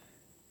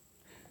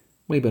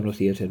Muy buenos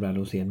días,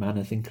 hermanos y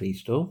hermanas en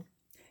Cristo.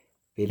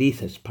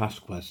 Felices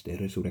Pascuas de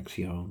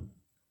Resurrección.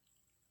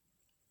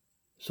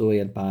 Soy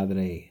el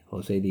Padre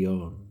José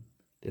Dion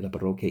de la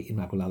Parroquia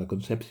Inmaculada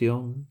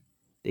Concepción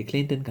de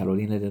Clinton,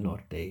 Carolina del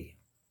Norte.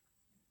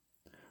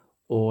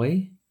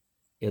 Hoy,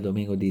 el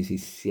domingo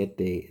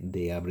 17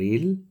 de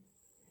abril,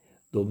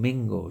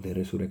 Domingo de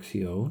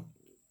Resurrección,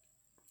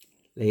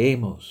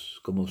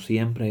 leemos, como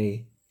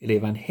siempre, el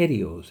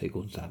Evangelio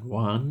según San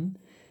Juan,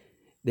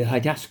 del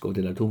hallazgo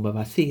de la tumba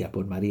vacía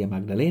por María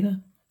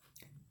Magdalena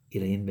y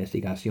la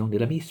investigación de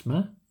la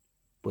misma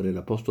por el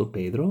apóstol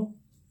Pedro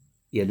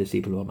y el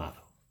discípulo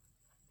amado.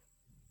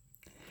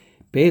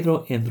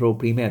 Pedro entró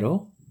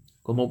primero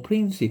como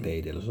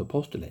príncipe de los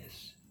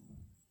apóstoles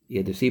y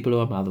el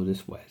discípulo amado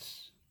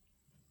después.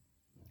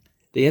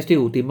 De este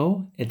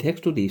último, el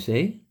texto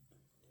dice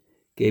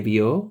que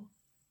vio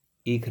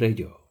y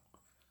creyó,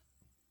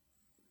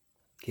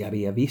 que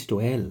había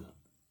visto él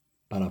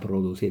para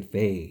producir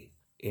fe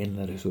en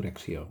la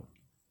resurrección.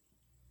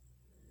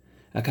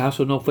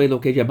 ¿Acaso no fue lo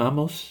que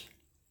llamamos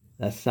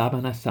la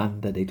sábana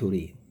santa de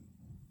Turín?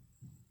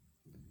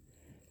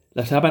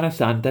 La sábana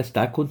santa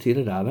está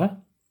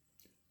considerada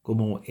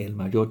como el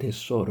mayor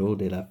tesoro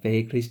de la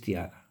fe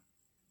cristiana,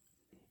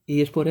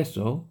 y es por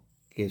eso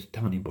que es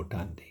tan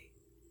importante.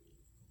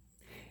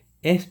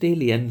 Este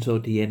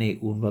lienzo tiene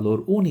un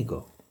valor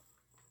único,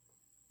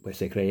 pues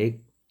se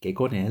cree que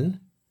con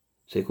él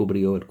se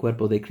cubrió el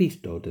cuerpo de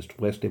Cristo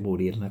después de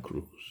morir en la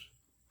cruz.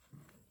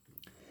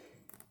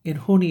 En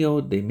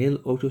junio de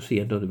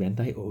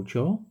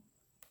 1898,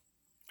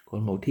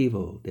 con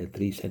motivo del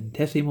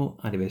 300º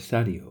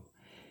aniversario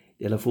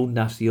de la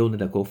fundación de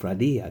la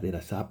Cofradía de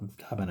la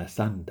Sábana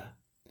Santa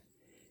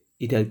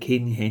y del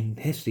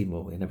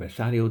 500º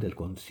aniversario del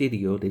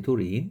Concilio de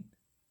Turín,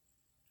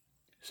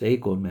 se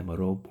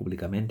conmemoró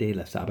públicamente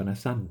la Sábana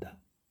Santa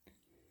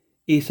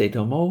y se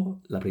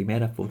tomó la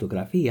primera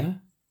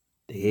fotografía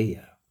de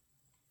ella.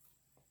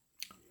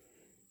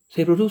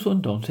 Se produjo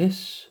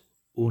entonces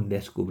un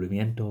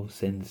descubrimiento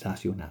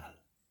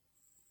sensacional.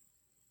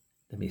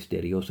 La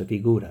misteriosa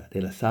figura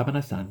de la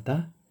Sábana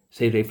Santa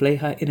se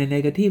refleja en el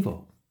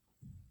negativo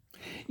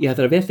y a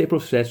través de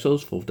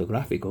procesos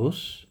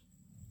fotográficos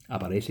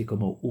aparece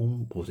como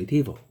un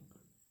positivo,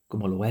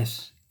 como lo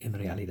es en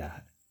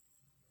realidad.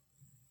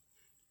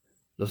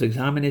 Los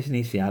exámenes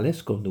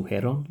iniciales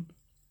condujeron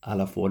a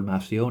la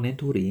formación en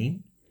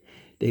Turín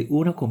de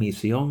una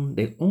comisión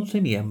de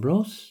 11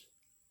 miembros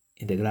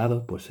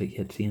integrado por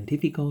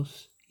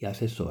científicos y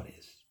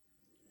asesores.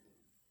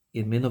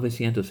 En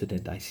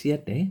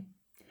 1977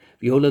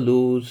 vio la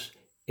luz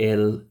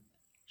el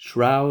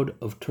Shroud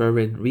of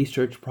Turin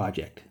Research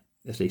Project,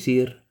 es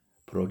decir,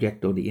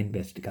 proyecto de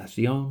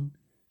investigación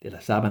de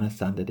la Sábana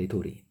Santa de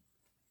Turín.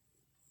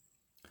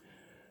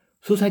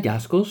 Sus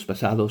hallazgos,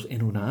 basados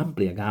en una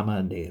amplia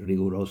gama de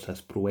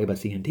rigurosas pruebas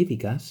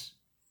científicas,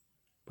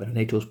 fueron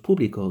hechos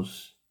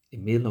públicos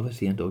en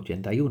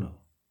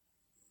 1981,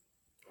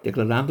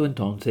 declarando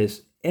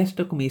entonces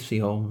esta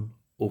comisión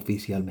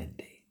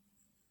oficialmente.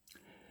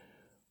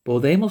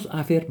 Podemos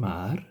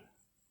afirmar,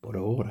 por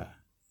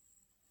ahora,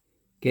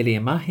 que la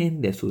imagen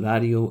del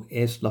sudario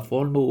es la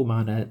forma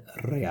humana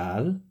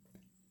real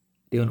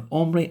de un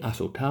hombre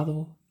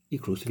azotado y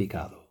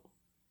crucificado.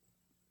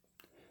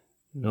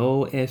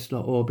 No es la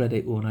obra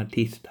de un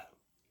artista.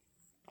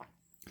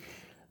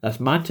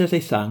 Las manchas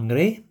de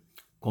sangre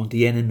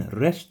contienen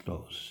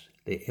restos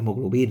de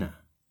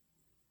hemoglobina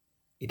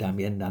y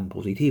también dan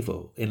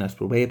positivo en las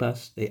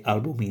pruebas de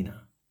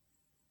albumina.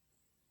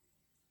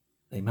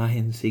 La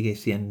imagen sigue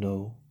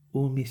siendo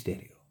un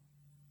misterio.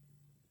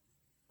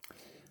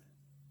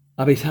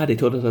 A pesar de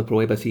todas las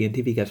pruebas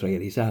científicas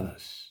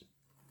realizadas,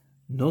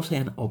 no se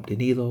han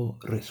obtenido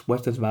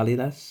respuestas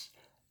válidas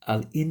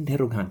al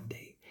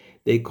interrogante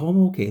de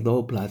cómo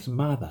quedó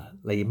plasmada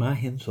la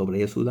imagen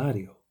sobre el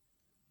sudario,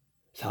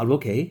 salvo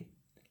que,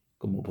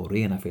 como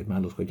podrían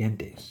afirmar los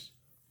creyentes,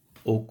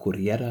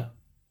 ocurriera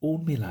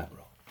un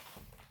milagro.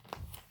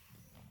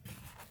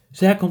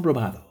 Se ha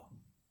comprobado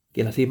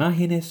que las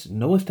imágenes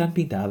no están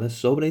pintadas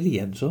sobre el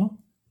lienzo,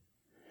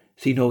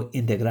 sino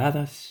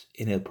integradas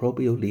en el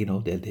propio lino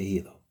del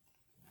tejido.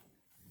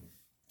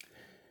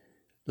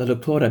 La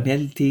doctora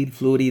Melty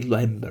Fleury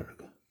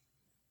Lemberg,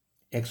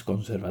 ex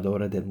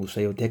conservadora del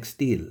Museo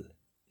Textil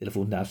de la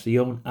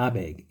Fundación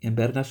ABEG en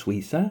Berna,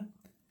 Suiza,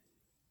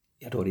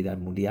 y autoridad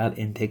mundial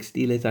en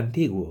textiles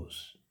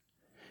antiguos,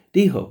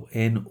 dijo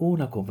en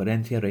una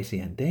conferencia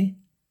reciente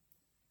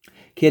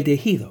que el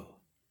tejido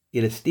y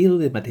el estilo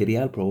de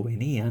material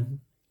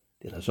provenían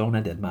de la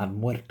zona del Mar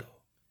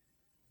Muerto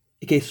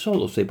y que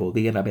sólo se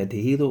podían haber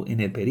tejido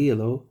en el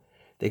período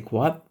de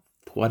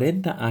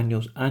 40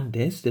 años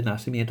antes del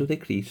nacimiento de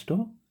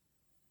Cristo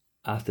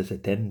hasta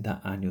 70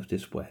 años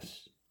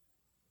después.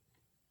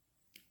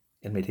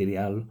 El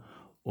material,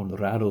 un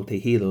raro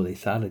tejido de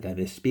salga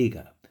de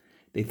espiga,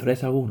 de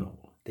 3-1,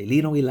 de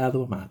lino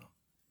hilado a mano,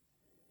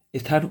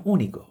 es tan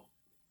único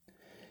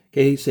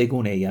que,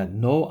 según ella,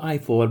 no hay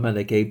forma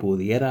de que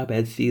pudiera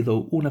haber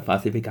sido una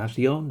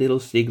falsificación de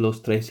los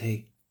siglos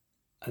XIII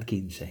al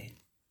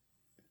XV.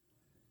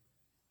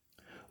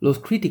 Los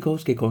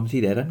críticos que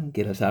consideran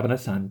que la sábana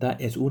santa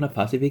es una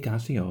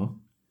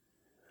falsificación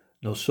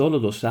no solo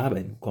lo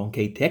saben con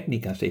qué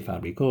técnica se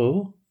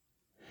fabricó,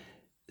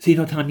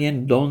 sino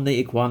también dónde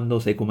y cuándo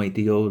se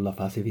cometió la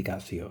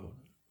falsificación.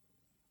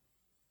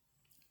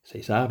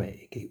 Se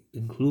sabe que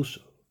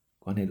incluso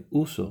con el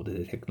uso de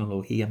la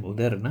tecnología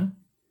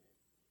moderna,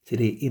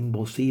 sería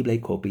imposible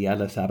copiar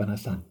la sábana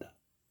santa,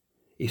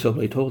 y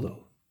sobre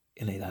todo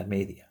en la Edad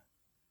Media.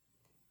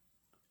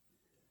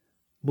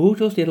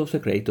 Muchos de los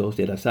secretos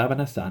de la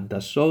sábana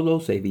santa solo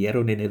se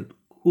vieron en el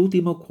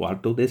último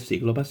cuarto del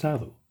siglo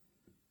pasado.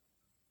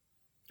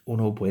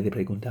 Uno puede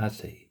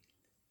preguntarse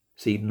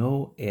si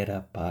no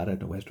era para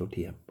nuestro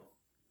tiempo.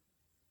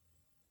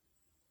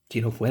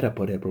 Si no fuera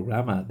por el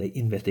programa de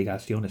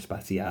investigación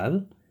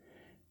espacial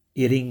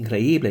y el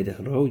increíble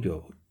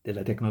desarrollo de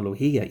la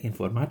tecnología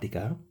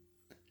informática,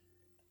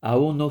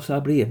 aún no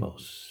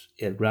sabríamos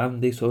el gran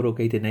tesoro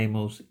que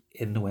tenemos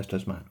en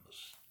nuestras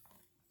manos.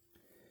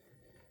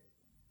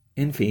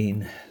 En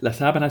fin, la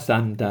sábana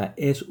santa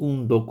es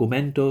un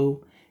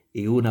documento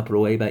y una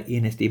prueba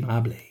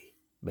inestimable,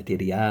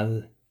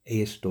 material e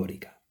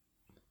histórica,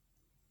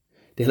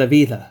 de la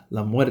vida,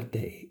 la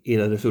muerte y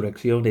la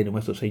resurrección de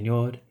nuestro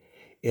Señor,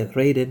 el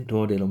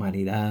Redentor de la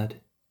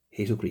humanidad,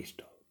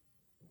 Jesucristo.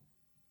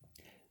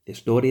 La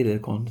historia de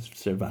la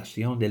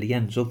conservación del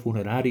lienzo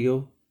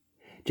funerario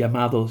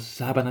llamado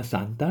Sábana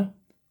Santa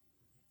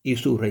y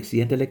su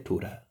reciente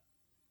lectura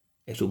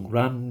es un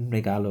gran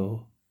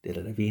regalo de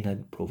la divina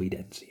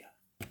providencia.